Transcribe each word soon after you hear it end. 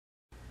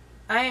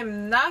I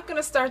am not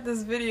gonna start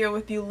this video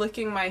with you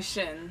licking my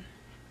shin.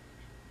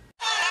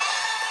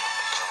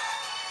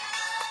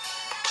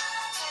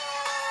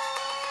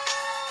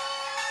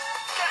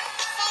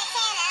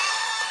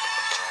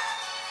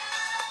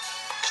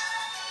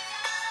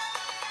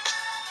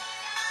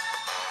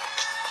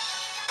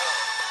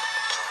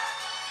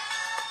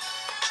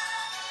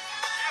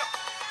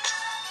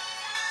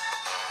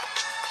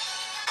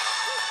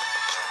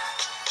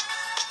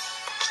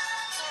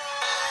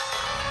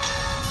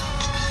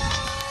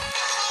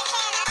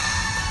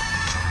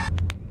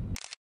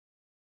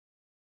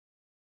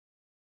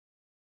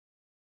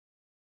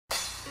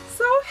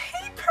 So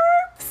hey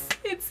perps,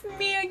 it's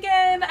me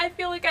again. I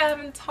feel like I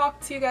haven't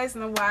talked to you guys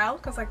in a while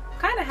because I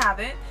kind of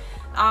haven't.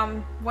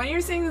 When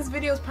you're seeing this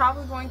video is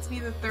probably going to be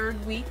the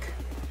third week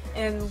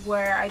in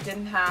where I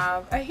didn't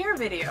have a hair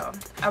video.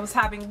 I was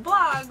having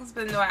vlogs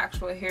but no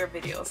actual hair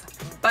videos.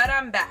 But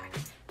I'm back.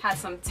 Had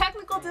some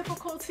technical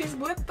difficulties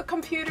with the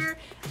computer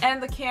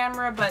and the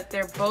camera, but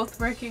they're both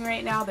working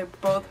right now. They're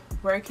both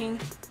working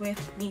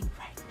with me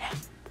right now.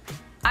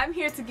 I'm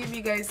here to give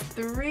you guys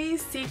 3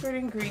 secret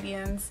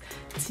ingredients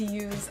to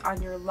use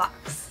on your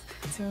locks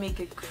to make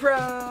it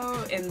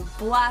grow and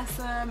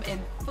blossom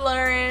and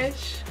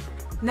flourish.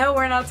 No,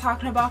 we're not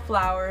talking about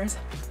flowers,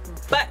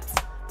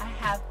 but I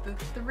have the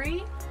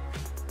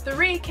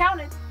three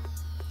counted,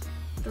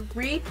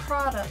 3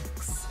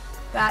 products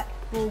that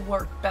will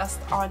work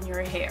best on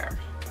your hair.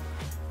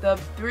 The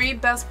 3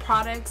 best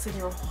products in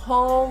your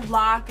whole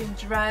lock and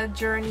dread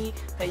journey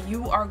that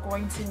you are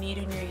going to need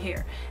in your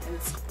hair. And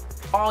it's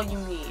all you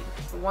need.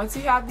 And once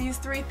you have these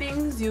 3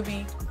 things, you'll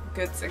be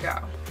good to go.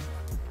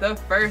 The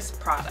first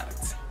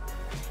product.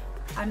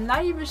 I'm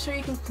not even sure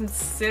you can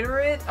consider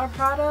it a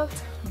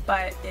product,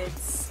 but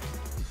it's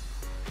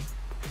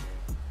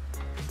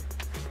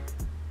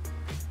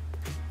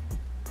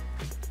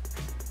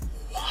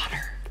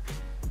water.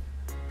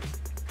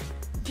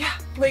 Yeah,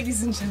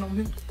 ladies and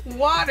gentlemen,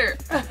 water.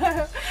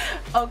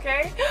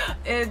 Okay?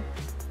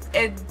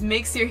 It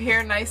makes your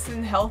hair nice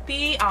and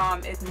healthy, it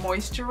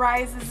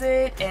moisturizes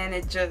it, and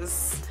it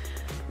just,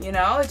 you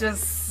know, it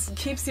just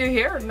keeps your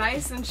hair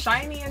nice and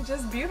shiny and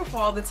just beautiful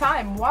all the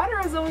time. Water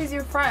is always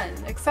your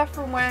friend, except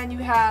for when you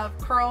have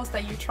curls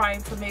that you're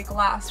trying to make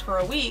last for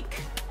a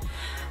week.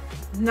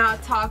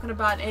 Not talking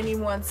about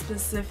anyone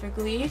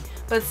specifically,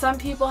 but some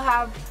people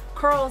have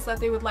curls that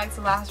they would like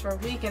to last for a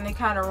week and they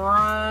kind of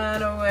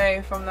run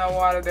away from that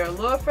water. They're a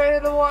little afraid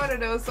of the water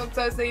though.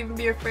 Sometimes they even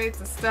be afraid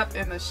to step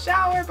in the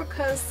shower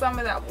because some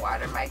of that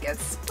water might get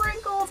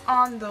sprinkled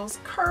on those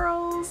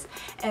curls,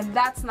 and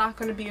that's not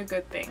going to be a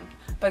good thing.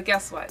 But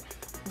guess what?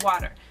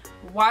 Water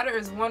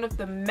is one of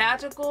the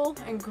magical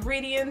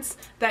ingredients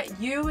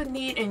that you would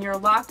need in your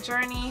lock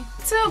journey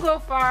to go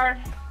far.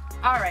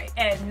 Alright,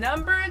 and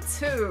number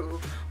 2.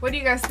 What do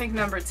you guys think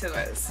number 2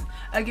 is?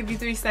 I'll give you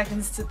 3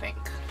 seconds to think.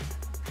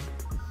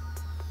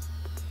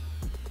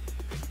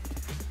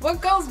 What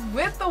goes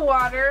with the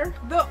water?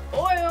 The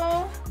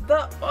oil.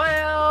 The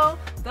oil.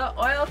 The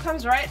oil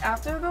comes right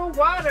after the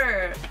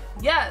water.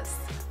 Yes,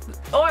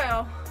 the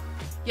oil.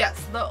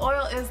 Yes, the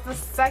oil is the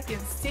second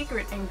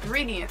secret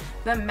ingredient,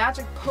 the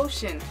magic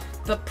potion,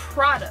 the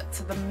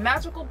product, the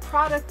magical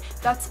product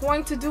that's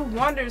going to do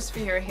wonders for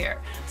your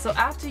hair. So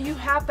after you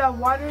have that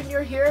water in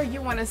your hair,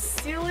 you want to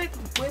seal it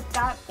with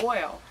that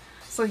oil.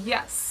 So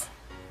yes,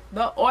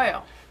 the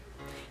oil.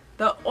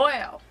 The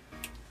oil.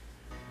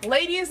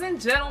 Ladies and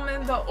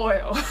gentlemen, the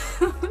oil.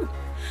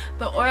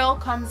 The oil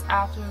comes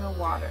after the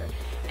water,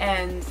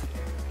 and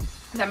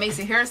that makes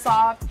your hair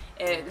soft.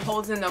 It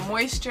holds in the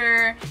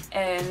moisture,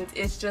 and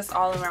it's just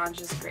all around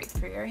just great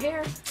for your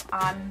hair.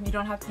 You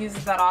don't have to use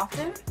it that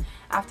often.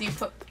 After you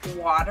put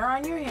water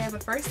on your hair, the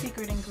first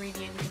secret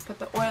ingredient, you can put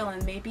the oil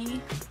in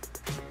maybe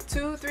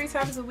 2-3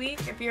 times a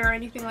week. If you're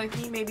anything like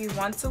me, maybe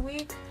once a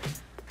week.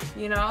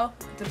 You know,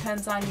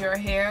 depends on your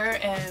hair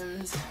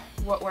and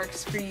what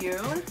works for you.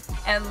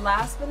 And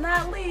last but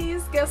not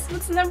least, guess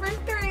what's number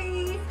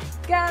 3?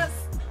 Guess.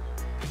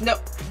 No,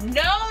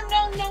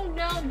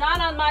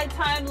 not on my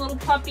time, little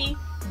puppy.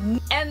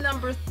 And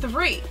number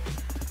 3,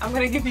 I'm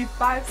gonna give you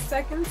 5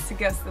 seconds to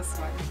guess this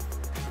one.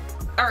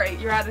 Alright,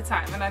 you're out of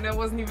time, and I know it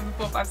wasn't even the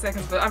full 5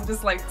 seconds, but I'm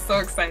just like so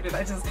excited.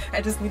 I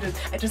just need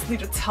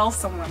to tell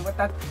someone what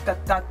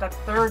that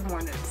third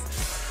one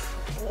is.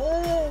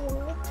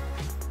 Oh.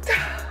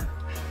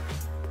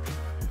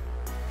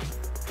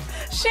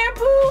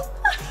 Shampoo.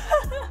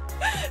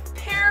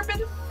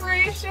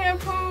 Paraben-free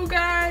shampoo,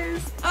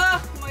 guys.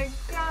 Oh my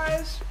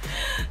gosh.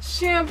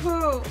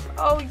 Shampoo.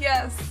 Oh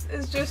yes,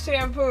 it's just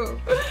shampoo.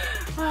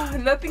 Oh,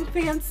 nothing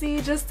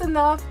fancy, just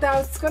enough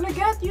that's gonna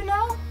get, you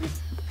know,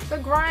 the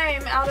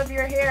grime out of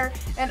your hair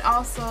and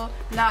also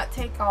not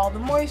take all the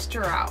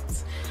moisture out.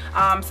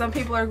 Some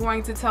people are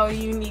going to tell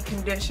you need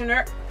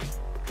conditioner.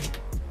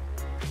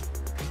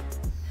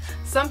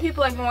 Some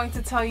people are going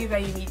to tell you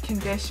that you need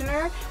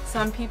conditioner.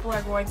 Some people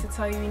are going to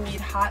tell you you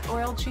need hot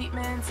oil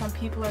treatment. Some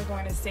people are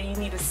going to say you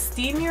need to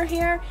steam your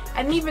hair.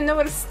 I didn't even know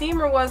what a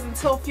steamer was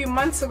until a few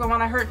months ago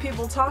when I heard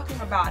people talking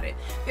about it.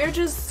 There's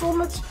just so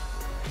much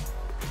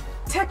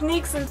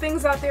techniques and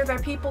things out there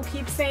that people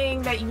keep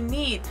saying that you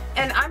need,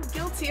 and I'm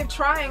guilty of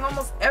trying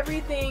almost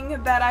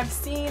everything that I've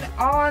seen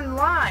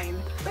online.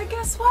 But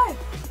guess what?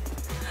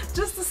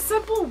 Just a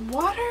simple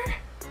water,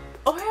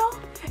 oil,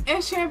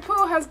 and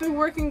shampoo has been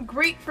working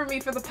great for me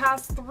for the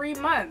past 3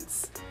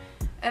 months.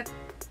 And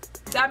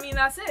I mean,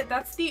 that's it.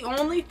 That's the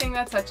only thing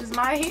that touches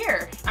my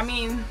hair. I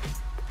mean,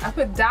 I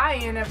put dye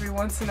in every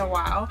once in a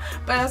while,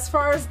 but as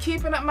far as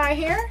keeping up my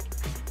hair,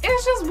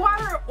 it's just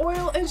water,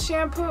 oil, and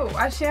shampoo.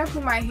 I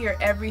shampoo my hair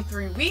every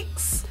 3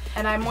 weeks,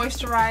 and I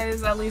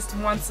moisturize at least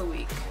once a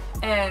week.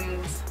 And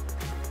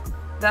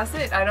that's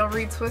it. I don't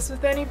retwist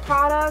with any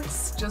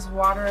products, just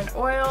water and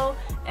oil,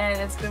 and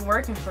it's been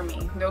working for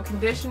me. No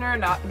conditioner,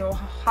 no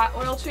hot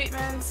oil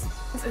treatments,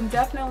 and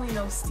definitely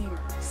no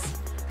steamers.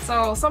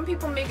 So some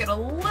people make it a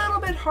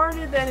little bit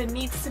harder than it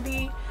needs to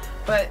be,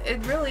 but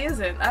it really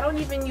isn't. I don't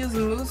even use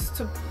mousse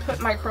to put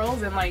my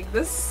curls in. Like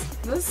this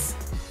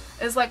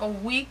is like a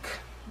week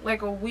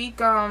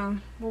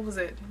what was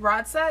it,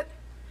 rod set,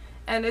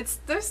 and it's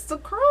the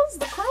curls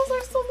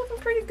are still looking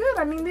pretty good.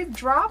 I mean, they've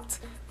dropped,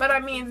 but I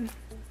mean,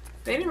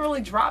 they didn't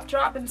really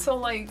drop until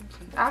like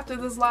after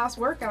this last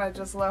workout I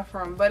just left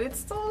from, but it's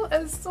still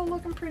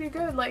looking pretty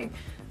good. Like,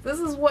 this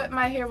is what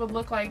my hair would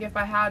look like if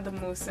I had the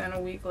mousse in a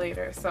week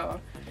later.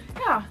 So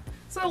yeah,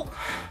 so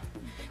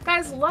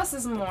guys, less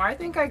is more. I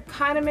think I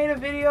kind of made a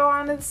video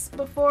on this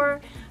before,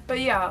 but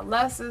yeah,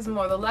 less is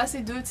more. The less you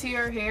do to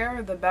your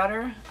hair, the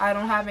better. I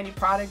don't have any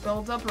product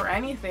buildup or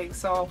anything,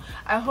 so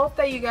I hope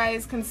that you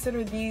guys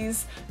consider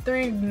these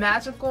 3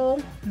 magical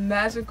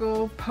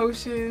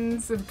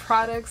potions and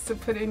products to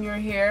put in your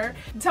hair.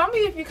 Tell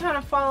me if you kind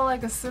of follow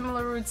like a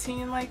similar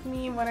routine like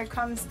me when it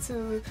comes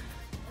to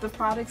the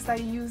products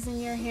that you use in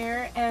your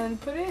hair, and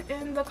put it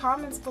in the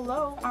comments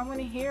below. I want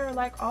to hear,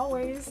 like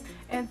always.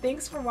 And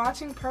thanks for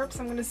watching, perps.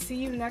 I'm going to see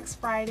you next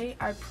Friday,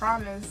 I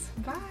promise.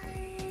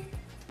 Bye.